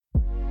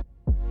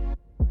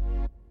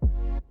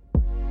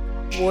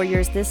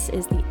warriors. This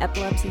is the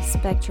Epilepsy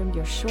Spectrum,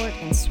 your short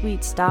and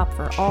sweet stop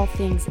for all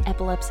things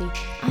epilepsy.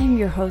 I'm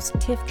your host,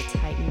 Tiff the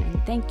Titan,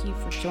 and thank you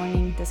for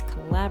joining this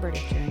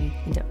collaborative journey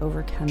into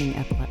overcoming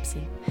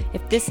epilepsy.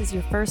 If this is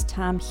your first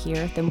time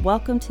here, then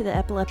welcome to the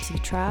Epilepsy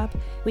Tribe.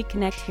 We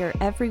connect here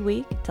every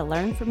week to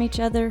learn from each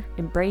other,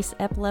 embrace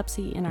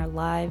epilepsy in our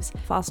lives,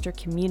 foster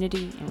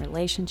community and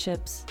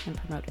relationships, and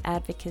promote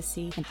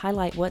advocacy and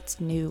highlight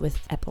what's new with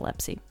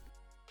epilepsy.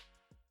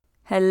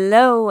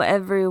 Hello,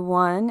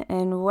 everyone,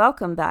 and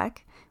welcome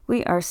back.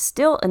 We are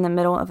still in the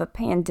middle of a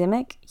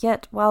pandemic,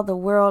 yet while the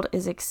world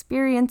is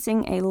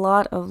experiencing a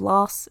lot of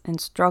loss and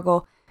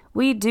struggle,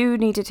 we do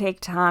need to take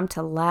time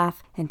to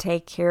laugh and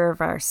take care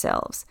of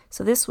ourselves.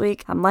 So this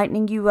week, I'm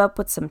lightening you up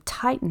with some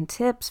Titan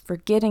tips for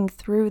getting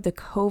through the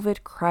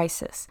COVID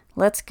crisis.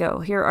 Let's go.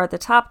 Here are the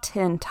top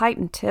 10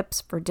 Titan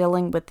tips for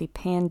dealing with the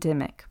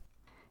pandemic.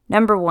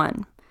 Number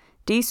 1,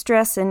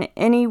 de-stress in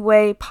any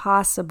way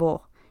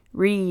possible.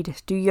 Read,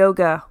 do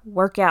yoga,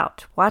 work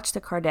out, watch the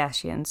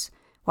Kardashians,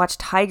 watch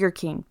Tiger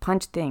King,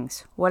 punch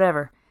things,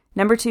 whatever.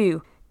 Number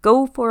 2,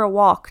 go for a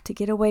walk to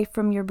get away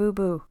from your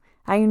boo-boo.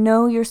 I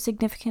know your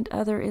significant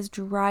other is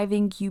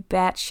driving you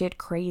batshit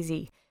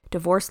crazy.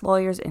 Divorce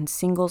lawyers and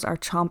singles are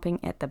chomping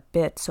at the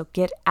bit, so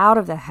get out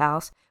of the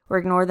house or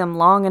ignore them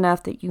long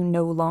enough that you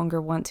no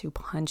longer want to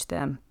punch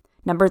them.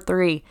 Number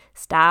 3,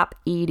 stop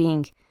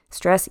eating.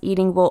 Stress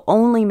eating will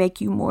only make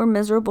you more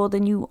miserable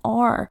than you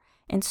are.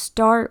 And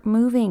start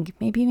moving.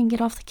 Maybe even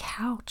get off the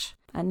couch.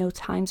 I know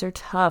times are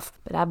tough,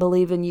 but I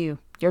believe in you.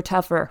 You're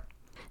tougher.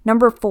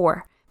 Number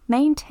 4,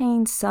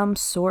 maintain some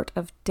sort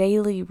of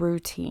daily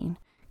routine.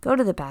 Go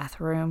to the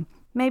bathroom.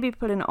 Maybe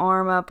put an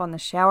arm up on the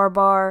shower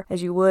bar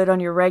as you would on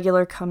your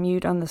regular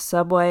commute on the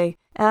subway.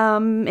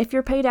 If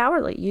you're paid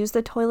hourly, use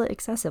the toilet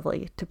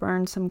excessively to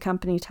burn some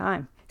company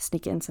time.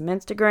 Sneak in some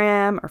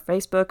Instagram or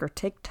Facebook or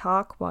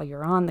TikTok while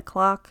you're on the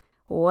clock.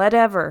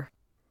 Whatever.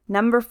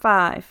 Number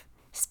 5,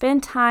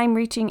 spend time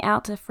reaching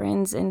out to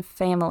friends and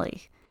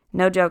family.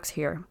 No jokes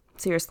here.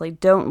 Seriously,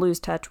 don't lose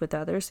touch with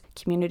others.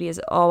 Community is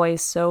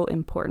always so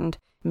important.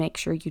 Make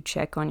sure you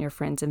check on your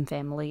friends and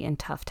family in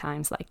tough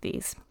times like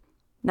these.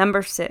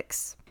 Number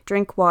 6,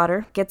 drink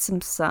water, get some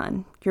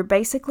sun. You're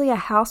basically a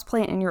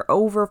houseplant and you're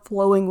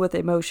overflowing with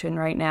emotion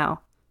right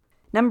now.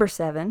 Number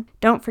 7,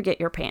 don't forget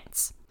your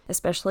pants,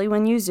 especially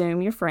when you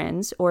Zoom your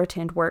friends or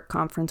attend work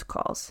conference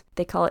calls.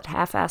 They call it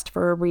half-assed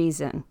for a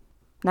reason.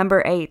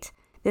 Number 8,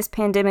 this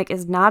pandemic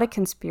is not a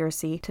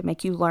conspiracy to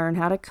make you learn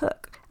how to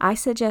cook. I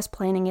suggest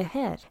planning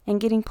ahead and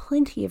getting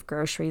plenty of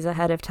groceries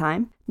ahead of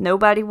time.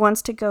 Nobody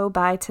wants to go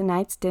buy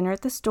tonight's dinner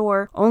at the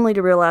store only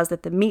to realize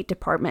that the meat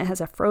department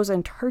has a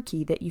frozen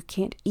turkey that you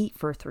can't eat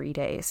for 3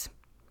 days.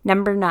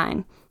 Number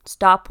 9,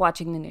 stop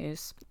watching the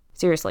news.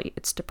 Seriously,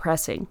 it's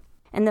depressing.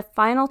 And the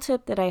final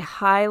tip that I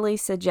highly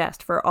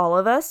suggest for all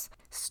of us,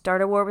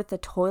 start a war with the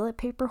toilet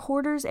paper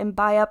hoarders and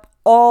buy up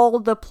all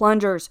the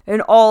plungers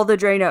and all the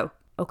Drano.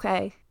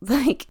 Okay?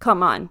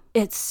 Come on.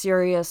 It's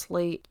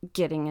seriously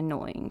getting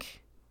annoying.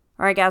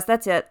 All right, guys,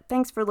 that's it.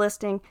 Thanks for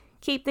listening.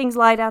 Keep things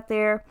light out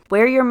there.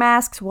 Wear your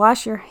masks.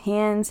 Wash your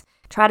hands.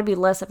 Try to be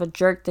less of a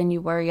jerk than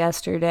you were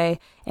yesterday.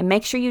 And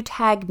make sure you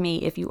tag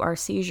me if you are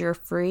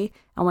seizure-free.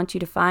 I want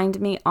you to find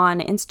me on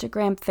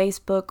Instagram,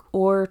 Facebook,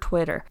 or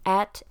Twitter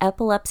at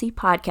Epilepsy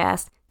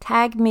Podcast.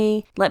 Tag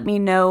me, let me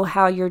know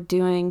how you're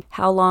doing,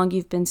 how long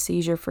you've been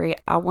seizure-free.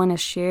 I want to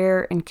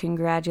share and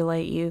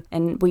congratulate you,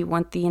 and we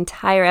want the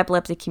entire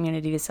epilepsy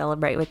community to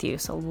celebrate with you,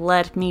 so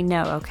let me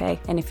know, okay?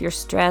 And if you're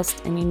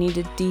stressed and you need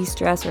to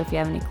de-stress, or if you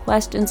have any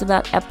questions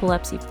about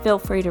epilepsy, feel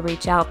free to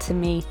reach out to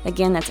me.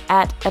 Again, that's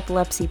at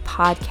Epilepsy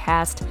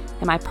Podcast,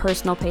 and my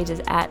personal page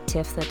is at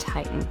Tiff the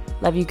Titan.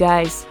 Love you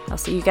guys. I'll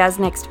see you guys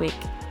next week.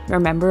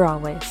 Remember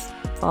always,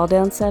 fall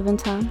down 7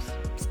 times,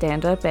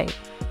 stand up 8.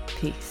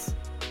 Peace.